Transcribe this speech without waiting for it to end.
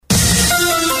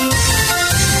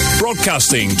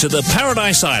Broadcasting to the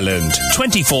Paradise Island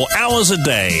 24 hours a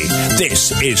day.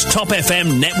 This is Top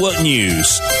FM Network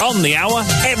News. On the hour,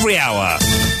 every hour.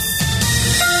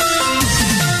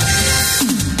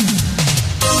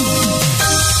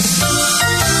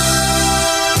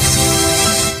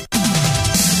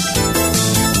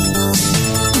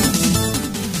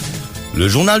 Le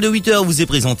journal de 8h vous est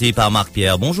présenté par Marc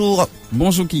Pierre. Bonjour.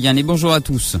 Bonjour Kylian et bonjour à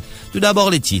tous. Tout d'abord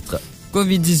les titres.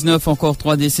 Covid-19, encore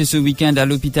 3 décès ce week-end à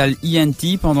l'hôpital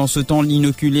INT. Pendant ce temps,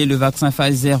 l'inoculé, le vaccin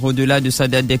Pfizer, au-delà de sa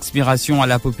date d'expiration à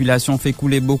la population, fait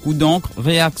couler beaucoup d'encre.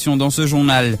 Réaction dans ce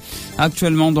journal.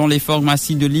 Actuellement, dans les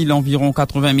pharmacies de l'île, environ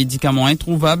 80 médicaments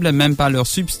introuvables, même pas leur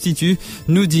substitut,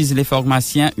 nous disent les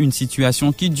pharmaciens, une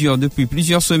situation qui dure depuis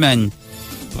plusieurs semaines.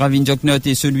 Pravin Joknot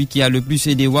est celui qui a le plus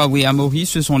aidé Huawei à Maurice.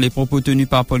 Ce sont les propos tenus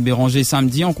par Paul Béranger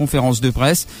samedi en conférence de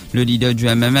presse. Le leader du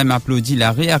MMM applaudit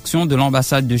la réaction de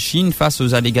l'ambassade de Chine face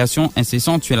aux allégations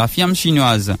incessantes sur la firme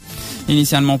chinoise.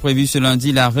 Initialement prévue ce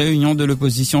lundi, la réunion de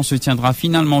l'opposition se tiendra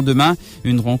finalement demain.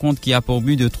 Une rencontre qui a pour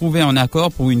but de trouver un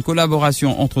accord pour une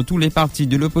collaboration entre tous les partis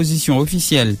de l'opposition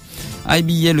officielle.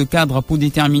 IBA, le cadre pour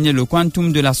déterminer le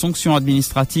quantum de la sanction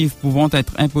administrative pouvant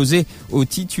être imposée aux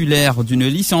titulaires d'une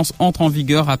licence entre en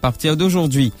vigueur à partir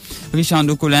d'aujourd'hui. Richard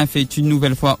Nocolin fait une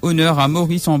nouvelle fois honneur à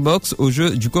Maurice en boxe aux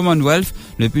Jeux du Commonwealth.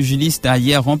 Le pugiliste a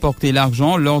hier remporté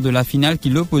l'argent lors de la finale qui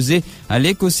l'opposait à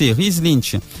l'Écossais Rhys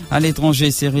Lynch. À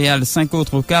l'étranger, céréales, 5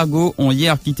 autres cargos ont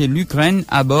hier quitté l'Ukraine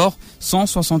à bord.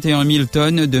 161 000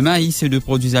 tonnes de maïs et de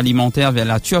produits alimentaires vers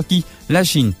la Turquie, la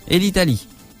Chine et l'Italie.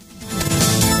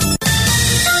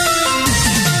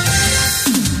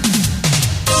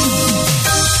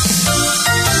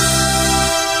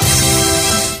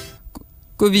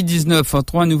 Covid-19,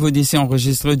 3 nouveaux décès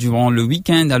enregistrés durant le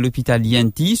week-end à l'hôpital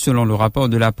INT. Selon le rapport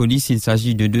de la police, il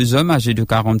s'agit de 2 hommes âgés de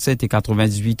 47 et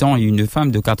 98 ans et une femme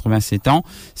de 87 ans.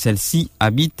 Celle-ci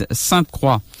habite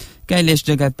Sainte-Croix. Kailesh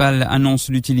Jagatpal annonce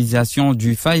l'utilisation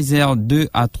du Pfizer 2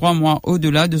 à 3 mois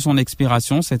au-delà de son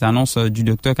expiration. Cette annonce du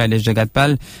docteur Kailesh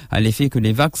Jagatpal a l'effet que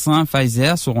les vaccins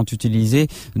Pfizer seront utilisés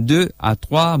 2 à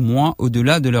 3 mois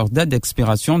au-delà de leur date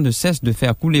d'expiration, ne cesse de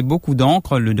faire couler beaucoup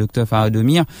d'encre. Le docteur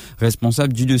Faradomir,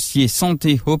 responsable du dossier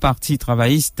santé au Parti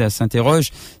travailliste, s'interroge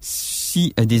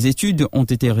si des études ont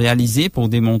été réalisées pour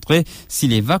démontrer si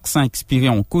les vaccins expirés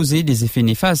ont causé des effets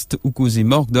néfastes ou causé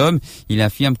mort d'hommes. Il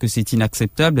affirme que c'est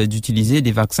inacceptable d'utiliser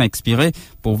des vaccins expirés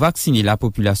pour vacciner la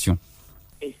population.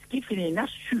 Est-ce qu'il y a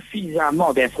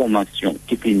suffisamment d'informations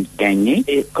qui finissent gagner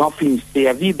et quand finissent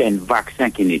servir d'un vaccin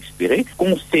qui est expiré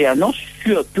concernant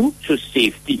surtout ce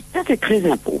safety? Ça c'est très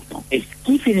important. Est-ce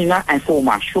qu'il y a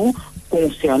information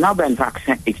concernant un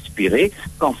vaccin expiré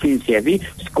quand fin servi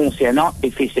concernant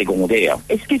effets secondaires?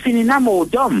 Est-ce qu'il y a un mot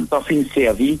d'homme quand fin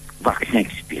servi vaccin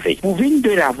expiré? Pour venir de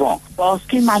l'avant, parce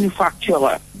qu'il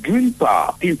manufacture d'une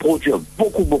part, il produit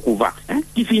beaucoup de vaccins,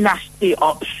 qui finit acheter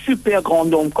en super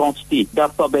grande quantité dans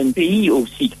un pays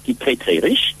aussi qui est très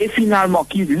riche, et finalement,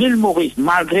 qui l'île Maurice,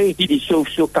 malgré qu'il est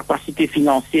sur capacité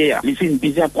financière, il finit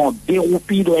bien prendre des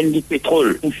roupies de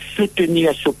pétrole pour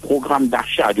soutenir ce programme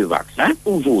d'achat de vaccins.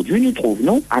 Aujourd'hui, nous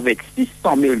trouvons avec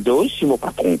 600 000 doses, si je ne me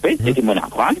pas trompé, c'était mon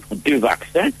apprendre, de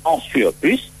vaccins en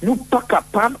surplus, nous pas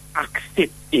capables d'accepter.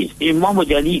 Et moi,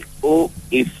 je me dis haut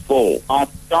et fort, en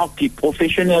tant que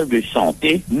professionnel de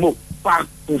santé, nous pas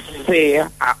pour faire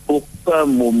à aucun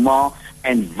moment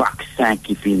un vaccin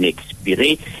qui finit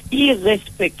expiré,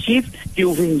 irrespectif de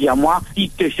vous dire moi,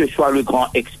 que ce soit le grand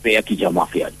expert qui dit moi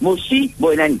faire. Moi aussi,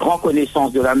 moi, j'ai une grande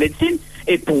connaissance de la médecine,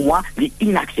 et pour moi, c'est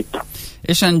inacceptable.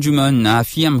 Eshan Jumon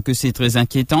affirme que c'est très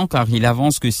inquiétant car il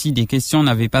avance que si des questions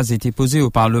n'avaient pas été posées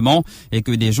au Parlement et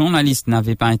que des journalistes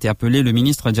n'avaient pas interpellé le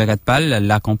ministre Jagatpal,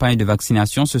 la campagne de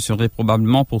vaccination se serait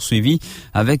probablement poursuivie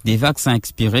avec des vaccins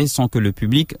expirés sans que le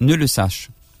public ne le sache.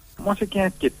 Moi, ce qui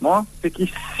inquiète moi, c'est que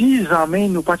si jamais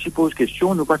nous pas pose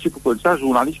question, nous pas pour ça,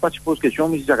 journalistes pas pose question,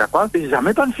 mais Jagatpal,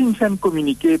 jamais pas une fin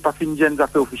communiqué, pas une des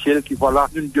affaires officielles qui voilà,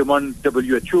 nous demande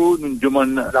WHO, nous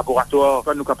demande laboratoire,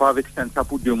 nous capables d'extendre ça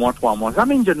pour 2 mois, 3 mois.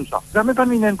 Jamais nous ça. Jamais pas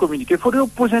une communiqué. Faudrait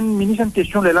poser une ministre une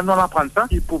question, là, nous apprendre ça,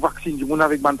 pour vacciner du monde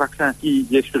avec un vaccin qui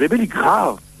est expiré, c'est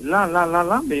grave. Là,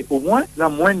 mais au moins, la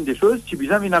moindre des choses, si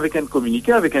vous avez avec un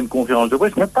communiqué, avec une conférence de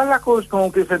presse, mais pas la cause quand on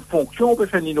peut faire une fonction, on peut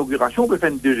faire une inauguration, on peut faire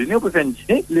une déjeuner, on peut faire une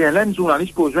dîner, les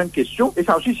journalistes posent une question, et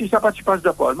ça aussi, si ça participe de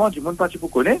Parlement, du monde parti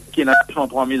pour connaître, qui est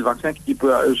 103 000 vaccins qui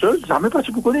peut, jamais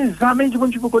parti pour connaître, jamais du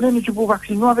monde tu peux connaître, mais tu peux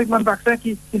vacciner avec un vaccin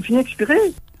qui finit expiré.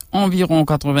 Environ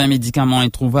 80 médicaments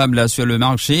introuvables sur le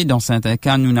marché. Dans certains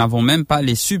cas, nous n'avons même pas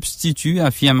les substituts,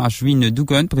 affirme Ashwin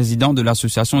Dukon, président de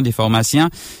l'association des pharmaciens.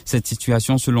 Cette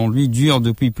situation, selon lui, dure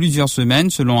depuis plusieurs semaines.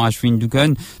 Selon Ashwin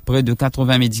Dukon, près de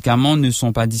 80 médicaments ne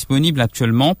sont pas disponibles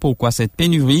actuellement. Pourquoi cette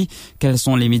pénurie? Quels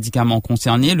sont les médicaments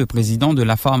concernés? Le président de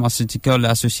la Pharmaceutical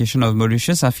Association of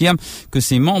Mauritius affirme que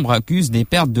ses membres accusent des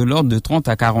pertes de l'ordre de 30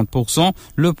 à 40%.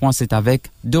 Le point, c'est avec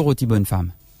Dorothy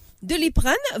Bonnefemme.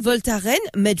 Doliprane, Voltaren,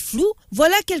 Medflu,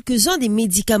 voilà quelques-uns des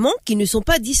médicaments qui ne sont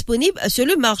pas disponibles sur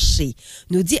le marché,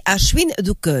 nous dit Ashwin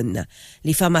Dukon.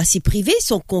 Les pharmacies privées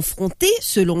sont confrontées,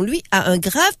 selon lui, à un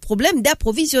grave problème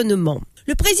d'approvisionnement.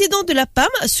 Le président de la PAM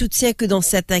soutient que dans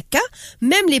certains cas,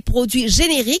 même les produits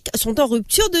génériques sont en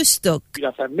rupture de stock.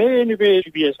 La fin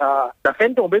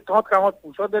tomber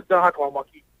 30-40% d'être dans 3 mois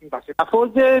qui passent. À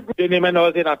force de donner une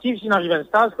alternative, si on arrive à un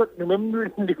stade,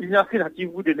 nous-mêmes, les alternatives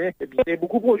vous donnez. C'est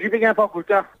beaucoup de produits qui sont pas pour le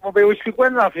cas. On peut aussi quoi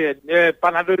la fait?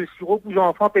 Panadol sirop pour les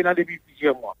enfants, pendant depuis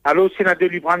plusieurs mois. Alors, c'est la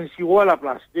Doliprane sirop à la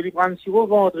place. Doliprane sirop,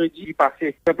 vendredi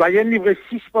passé. Le playenne livre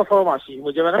 6 par pharmacie. Je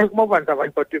me dis, madame, comment ça va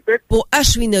une porte de fête? Pour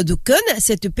Ashwin Dukon,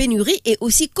 cette pénurie est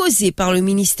aussi causée par le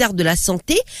ministère de la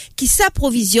Santé qui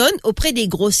s'approvisionne auprès des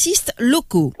grossistes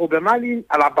locaux. Le problème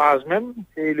à la base même,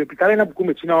 c'est l'hôpital, il y a beaucoup de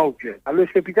médecins en rupture. Alors,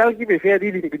 l'hôpital qui peut faire,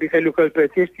 il peut faire le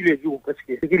colportage tous les jours. Parce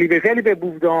que ce qu'il peut faire, il peut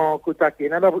bouffer dans le côté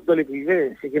dans les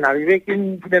privés. C'est qu'il arrive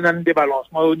qu'il y a un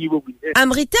débalancement au niveau privé.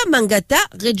 Amrita Mangata,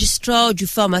 registrar du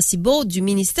Pharmacy Board du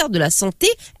ministère de la Santé,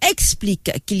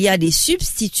 explique qu'il y a des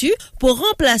substituts pour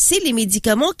remplacer les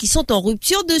médicaments qui sont en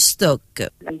rupture de stock.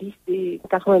 La liste des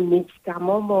 80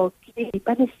 médicaments manqués n'est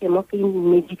pas nécessairement qu'un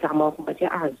médicament, on va dire,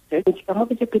 un seul médicament,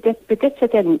 peut-être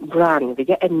c'est un brand,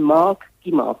 c'est-à-dire une marque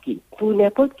qui manque. Pour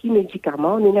n'importe quel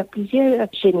médicament, on a plusieurs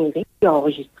génériques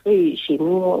enregistrés chez nous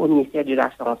au ministère de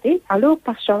la Santé. Alors,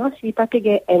 par chance, il n'y a pas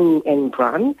un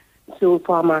brand. Ce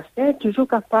pharmacien est toujours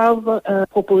capable de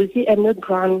proposer un autre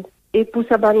brand. Et pour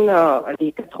ça,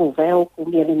 les 80 ou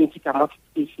combien de médicaments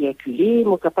qui sont circulés,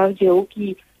 on est capable de dire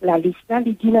que la liste là,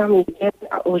 les dynamiques,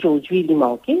 aujourd'hui, il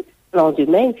manquait. Le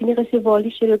lendemain, il finit de recevoir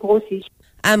chez le grossiste.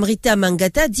 Amrita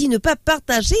Mangata dit ne pas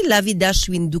partager l'avis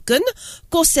d'Ashwin Dukon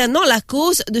concernant la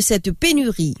cause de cette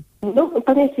pénurie. Non,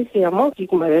 pas nécessairement. Si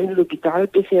l'hôpital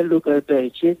peut faire le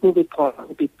purchase, nous peut prendre,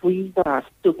 nous peut puiser dans la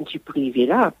stock du privé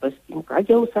là, parce qu'il nous a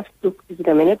dit où ça stock, c'est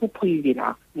d'amener pour privé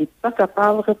là. Il n'est pas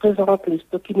capable de représenter le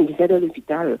stock qui nous vient de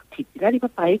l'hôpital. Si là, il n'est pas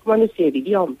pareil comment nous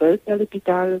servir en bulk à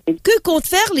l'hôpital. Que comptent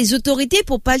faire les autorités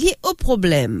pour pallier au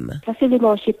problème? Ça, c'est le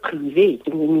marché privé.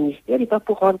 Le ministère n'est pas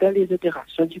pour rendre les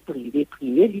opérations du privé.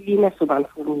 Il y a un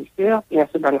fournisseur, il y a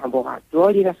un laboratoire,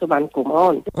 il y a une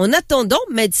commande. En attendant,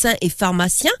 médecins et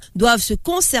pharmaciens doivent se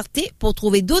concerter pour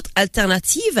trouver d'autres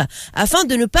alternatives afin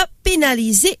de ne pas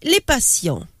pénaliser les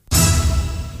patients.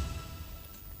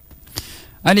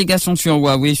 Allégation sur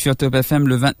Huawei sur Top FM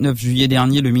le 29 juillet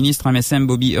dernier, le ministre MSM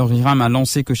Bobby Uriram a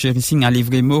lancé que Sherissing a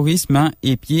livré Maurice mains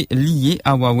et pieds liés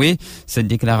à Huawei. Cette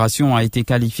déclaration a été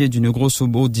qualifiée d'une grosse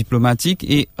faute diplomatique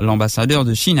et l'ambassadeur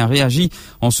de Chine a réagi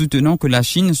en soutenant que la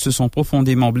Chine se sent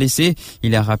profondément blessée.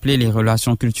 Il a rappelé les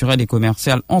relations culturelles et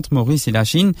commerciales entre Maurice et la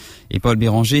Chine. Et Paul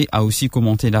Béranger a aussi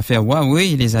commenté l'affaire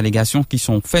Huawei et les allégations qui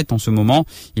sont faites en ce moment.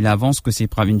 Il avance que c'est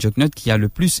Pravin Joknot qui a le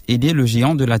plus aidé le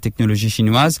géant de la technologie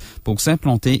chinoise pour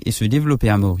s'implanter et se développer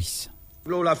à Maurice.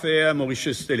 L'affaire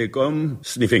Mauritius Telecom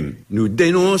sniffing. Nous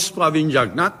dénonçons Pravin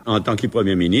Joknot en tant que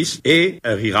Premier ministre et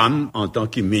Uriram en tant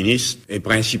que ministre et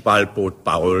principal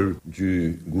porte-parole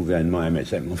du gouvernement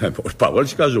MSM. Enfin, porte-parole,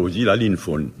 c'est qu'aujourd'hui, la ligne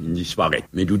phone disparaît.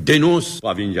 Mais nous dénonçons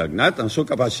Pravin Joknot en sa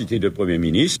capacité de Premier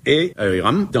ministre et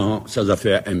Uriram dans ses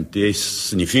affaires MT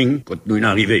sniffing quand nous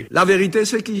arrivons. La vérité,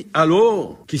 c'est que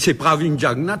c'est Pravin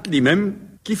Joknot lui-même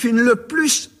qui fait le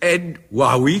plus aide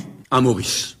Huawei à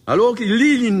Maurice. Alors qu'il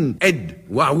lit une aide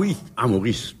Huawei à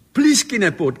Maurice, plus que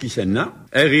n'importe qui c'est là,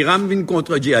 Uriram vient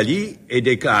contredire Ali et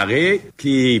déclarer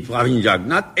que Pravin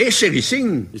Joknot et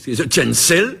Sherissing, ce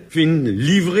chancel, fin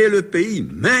livrer le pays,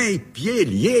 mains et pieds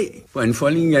liés. Une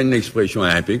fois, il y a une expression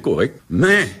un peu correcte,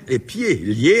 mains et pieds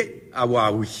liés à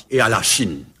Huawei et à la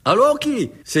Chine. Alors que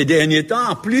ces derniers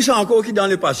temps, plus encore que dans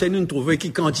le passé, nous trouvons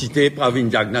qui quantité Pravin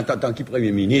Joknot en tant que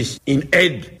Premier ministre, une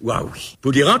aide Huawei.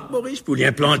 Pour les rendre Maurice, pour les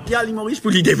implanter à Maurice, pour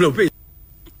les développer.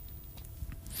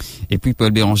 Et puis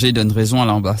Paul Béranger donne raison à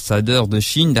l'ambassadeur de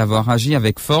Chine d'avoir agi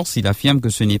avec force. Il affirme que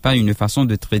ce n'est pas une façon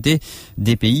de traiter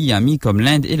des pays amis comme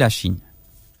l'Inde et la Chine.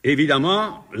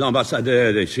 Évidemment,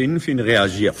 l'ambassadeur de Chine fait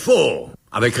réagir fort,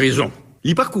 avec raison. Il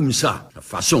n'est pas comme ça, la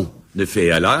façon de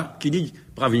faire là, qui dit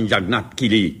Pravin Joknot, qui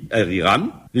dit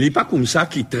Uriram, il n'est pas comme ça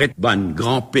qui traite un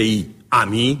grand pays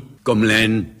ami comme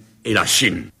l'Inde et la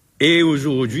Chine. Et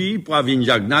aujourd'hui, Pravin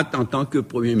Jagnat, en tant que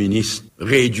Premier ministre,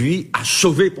 réduit à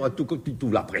sauver pour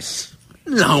toute la presse.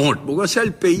 La honte, pourquoi c'est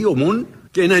le pays au monde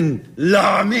qui a une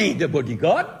l'armée de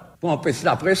bodyguards pour empêcher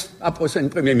la presse, après c'est un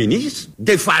Premier ministre,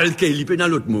 défalquer, il peut dans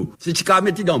l'autre mot. Si tu as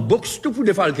mis dans box, tout pour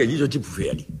défalquer, je dis pour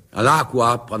faire. Alors,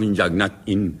 quoi, Pravin Jagnat,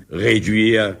 il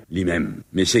réduit lui-même.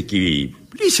 Mais ce qui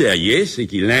plus sérieux, c'est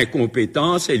que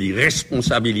l'incompétence et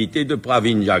l'irresponsabilité de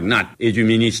Pravin Jagnat et du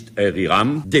ministre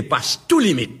Hiram dépassent toute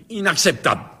limite,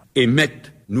 inacceptable, et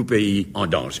mettent nos pays en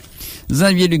danger.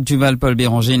 Xavier Luc Duval, Paul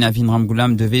Béranger et Navin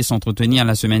Ramgoolam devaient s'entretenir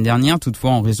la semaine dernière.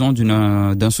 Toutefois, en raison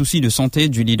d'un souci de santé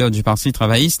du leader du Parti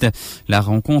travailliste, la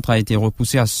rencontre a été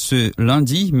repoussée à ce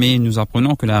lundi. Mais nous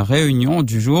apprenons que la réunion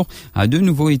du jour a de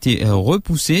nouveau été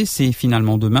repoussée. C'est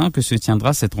finalement demain que se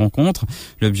tiendra cette rencontre.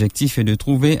 L'objectif est de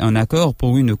trouver un accord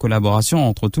pour une collaboration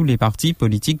entre tous les partis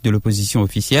politiques de l'opposition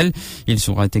officielle. Il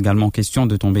sera également question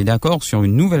de tomber d'accord sur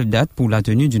une nouvelle date pour la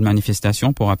tenue d'une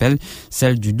manifestation. Pour rappel,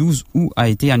 celle du 12 août a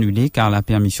été annulée car la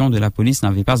permission de la police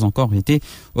n'avait pas encore été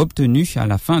obtenue à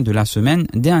la fin de la semaine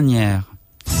dernière.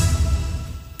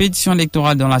 Pétition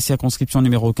électorale dans la circonscription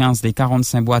numéro 15 des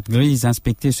 45 boîtes grises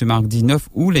inspectées ce mardi 9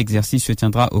 août. L'exercice se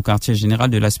tiendra au quartier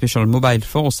général de la Special Mobile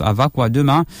Force à Vakwa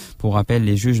demain. Pour rappel,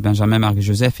 les juges Benjamin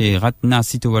Marie-Joseph et Ratna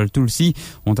Sitowal Tulsi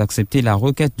ont accepté la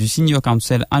requête du senior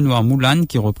counsel Anwar Moulan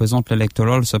qui représente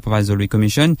l'Electoral Supervisory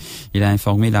Commission. Il a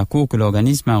informé la Cour que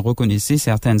l'organisme reconnaissait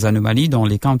certaines anomalies dans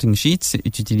les counting sheets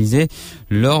utilisés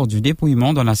lors du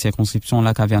dépouillement dans la circonscription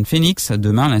La Caverne-Phoenix.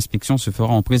 Demain, l'inspection se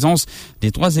fera en présence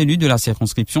des 3 élus de la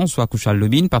circonscription, soit Kouchal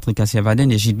Lobin, Patrick Assiavaden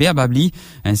et Gilbert Babli,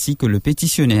 ainsi que le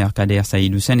pétitionnaire Kader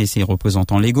Saïd Hussein et ses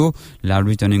représentants légaux. La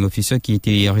returning officer qui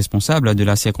était responsable de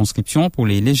la circonscription pour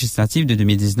les législatives de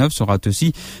 2019 sera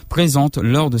aussi présente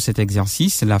lors de cet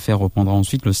exercice. L'affaire reprendra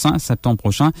ensuite le 5 septembre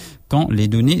prochain quand les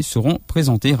données seront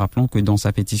présentées. Rappelons que dans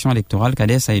sa pétition électorale,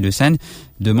 Kader Saïd Hussein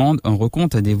demande un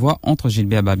recompte des voix entre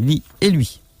Gilbert Babli et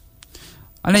lui.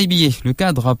 À l'IBA, le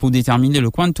cadre pour déterminer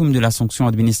le quantum de la sanction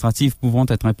administrative pouvant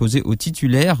être imposée aux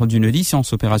titulaires d'une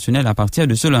licence opérationnelle à partir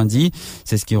de ce lundi.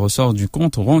 C'est ce qui ressort du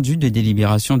compte rendu des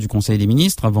délibérations du Conseil des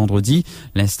ministres. Vendredi,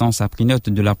 l'instance a pris note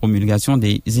de la promulgation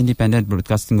des Independent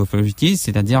Broadcasting Authorities,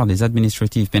 c'est-à-dire les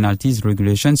Administrative Penalties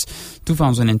Regulations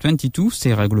 2022.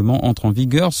 Ces règlements entrent en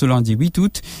vigueur ce lundi 8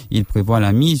 août. Il prévoit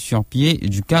la mise sur pied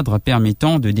du cadre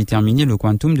permettant de déterminer le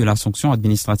quantum de la sanction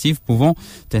administrative pouvant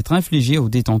être infligée aux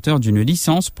détenteurs d'une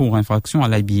licence pour infraction à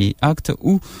l'IBA Act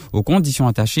ou aux conditions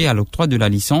attachées à l'octroi de la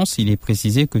licence. Il est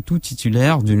précisé que tout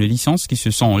titulaire d'une licence qui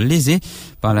se sent lésé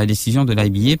par la décision de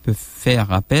l'IBA peut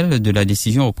faire appel de la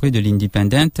décision auprès de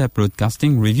l'Independent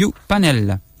Broadcasting Review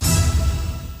Panel.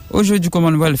 Au jeu du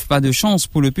Commonwealth, pas de chance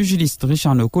pour le pugiliste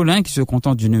Richard Nocolin qui se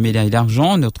contente d'une médaille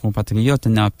d'argent. Notre compatriote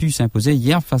n'a pu s'imposer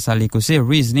hier face à l'Écossais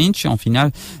Rhys Lynch en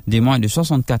finale des moins de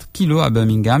 64 kilos à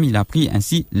Birmingham. Il a pris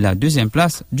ainsi la 2e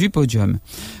place du podium.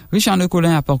 Richard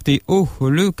Nocolin a porté haut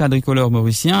le quadricolore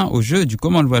mauricien au jeu du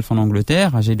Commonwealth en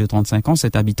Angleterre. Âgé de 35 ans,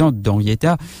 cet habitant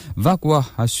d'Henrietta Vakwa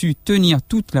a su tenir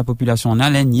toute la population en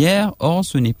haleine hier. Or,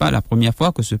 ce n'est pas la première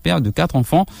fois que ce père de 4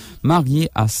 enfants, marié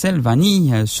à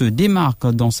Selvani, se démarque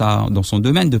dans son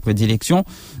domaine de prédilection.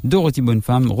 Dorothy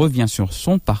Bonnefemme revient sur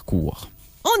son parcours.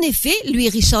 En effet, lui,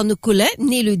 Richard Nocolin,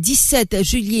 né le 17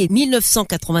 juillet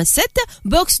 1987,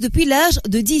 boxe depuis l'âge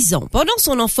de 10 ans. Pendant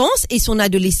son enfance et son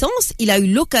adolescence, il a eu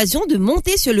l'occasion de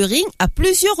monter sur le ring à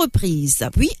plusieurs reprises.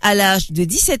 Puis, à l'âge de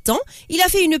 17 ans, il a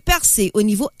fait une percée au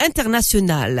niveau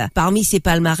international. Parmi ses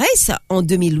palmarès, en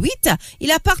 2008, il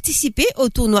a participé au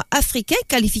tournoi africain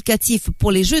qualificatif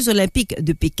pour les Jeux Olympiques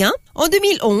de Pékin. En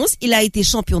 2011, il a été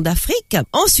champion d'Afrique.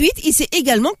 Ensuite, il s'est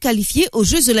également qualifié aux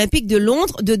Jeux Olympiques de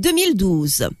Londres de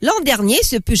 2012. L'an dernier,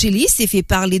 ce pugiliste s'est fait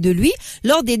parler de lui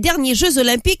lors des derniers Jeux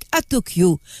Olympiques à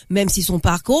Tokyo, même si son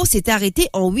parcours s'est arrêté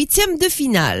en 8e de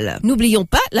finale. N'oublions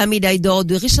pas la médaille d'or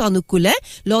de Richard Nocolin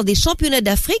lors des championnats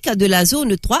d'Afrique de la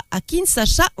zone 3 à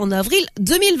Kinshasa en avril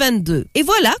 2022. Et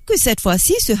voilà que cette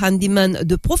fois-ci, ce handyman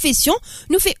de profession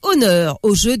nous fait honneur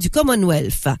aux Jeux du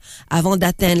Commonwealth. Avant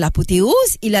d'atteindre l'apothéose,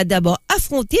 il a d'abord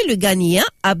affronté le Ghanéen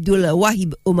Abdul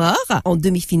Wahib Omar en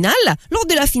demi-finale. Lors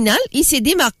de la finale, il s'est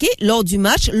démarqué lors du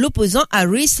match l'opposant à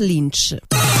Rhys Lynch.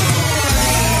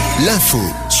 L'info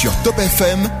sur Top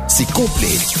FM, c'est complet,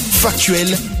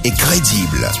 factuel et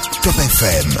crédible. Top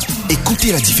FM,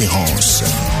 écoutez la différence.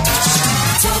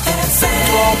 Top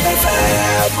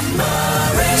FM,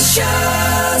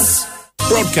 Mauritius.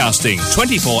 Broadcasting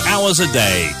 24 hours a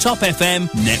day. Top FM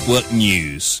Network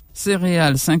News.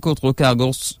 Céréales, 5 autres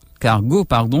cargos cargos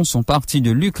sont partis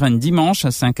de l'Ukraine dimanche.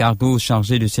 5 cargos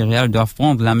chargés de céréales doivent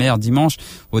prendre la mer dimanche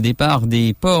au départ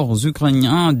des ports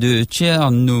ukrainiens de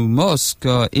Tchernomorsk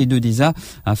et d'Odessa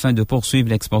afin de poursuivre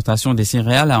l'exportation des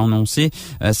céréales, a annoncé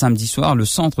samedi soir le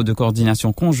centre de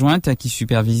coordination conjointe qui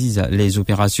supervise les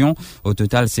opérations. Au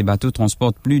total, ces bateaux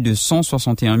transportent plus de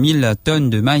 161 000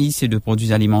 tonnes de maïs et de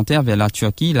produits alimentaires vers la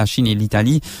Turquie, la Chine et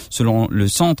l'Italie, selon le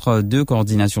centre de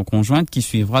coordination conjointe qui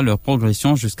suivra leur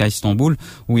progression jusqu'à Istanbul,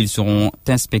 où ils seront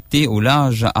inspectés au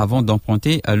large avant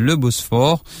d'emprunter le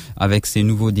Bosphore. Avec ces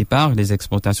nouveaux départs, les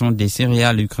exportations des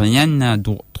céréales ukrainiennes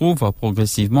trouvent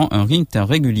progressivement un rythme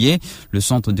régulier. Le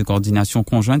centre de coordination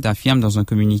conjointe affirme dans un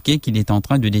communiqué qu'il est en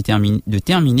train de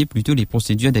terminer plutôt les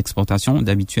procédures d'exportation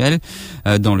d'habituelles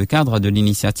dans le cadre de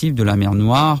l'initiative de la mer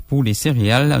Noire pour les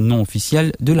céréales non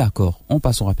officielles de l'accord. On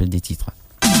passe au rappel des titres.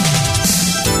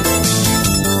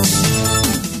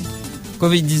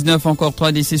 Covid-19, encore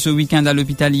 3 décès ce week-end à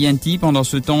l'hôpital INT. Pendant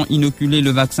ce temps, inoculer le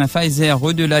vaccin Pfizer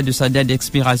au-delà de sa date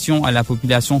d'expiration à la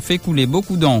population fait couler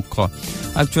beaucoup d'encre.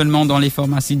 Actuellement, dans les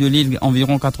pharmacies de l'île,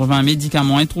 environ 80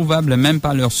 médicaments introuvables, même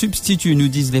pas leur substitut, nous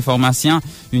disent les pharmaciens.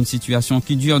 Une situation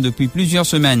qui dure depuis plusieurs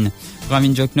semaines.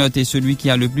 Pravin Joknot est celui qui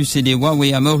a le plus cédé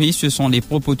Huawei à Maurice. Ce sont les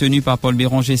propos tenus par Paul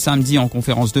Béranger samedi en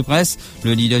conférence de presse.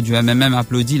 Le leader du MMM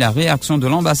applaudit la réaction de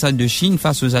l'ambassade de Chine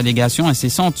face aux allégations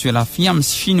incessantes sur la firme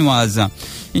chinoise.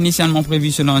 Initialement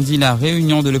prévue ce lundi, la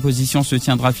réunion de l'opposition se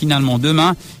tiendra finalement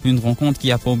demain. Une rencontre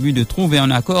qui a pour but de trouver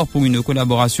un accord pour une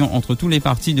collaboration entre tous les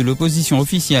partis de l'opposition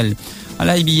officielle. À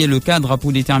l'IBA, le cadre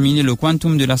pour déterminer le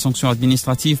quantum de la sanction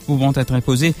administrative pouvant être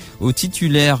imposée aux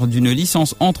titulaires d'une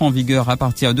licence entre en vigueur à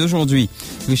partir d'aujourd'hui.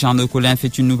 Richard Nocolin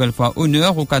fait une nouvelle fois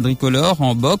honneur au quadricolore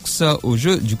en boxe au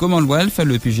jeu du Commonwealth.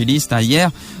 Le pugiliste a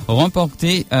hier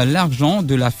remporté l'argent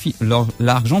lors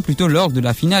de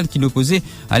la finale qui l'opposait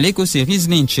à l'Écossais Rhys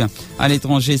Lynch. À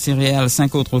l'étranger, céréales,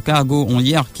 5 autres cargos ont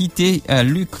hier quitté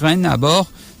l'Ukraine à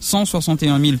bord.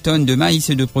 161 000 tonnes de maïs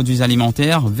et de produits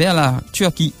alimentaires vers la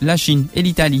Turquie, la Chine et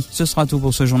l'Italie. Ce sera tout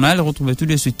pour ce journal. Retrouvez tout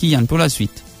de suite Kian pour la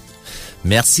suite.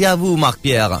 Merci à vous,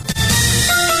 Marc-Pierre.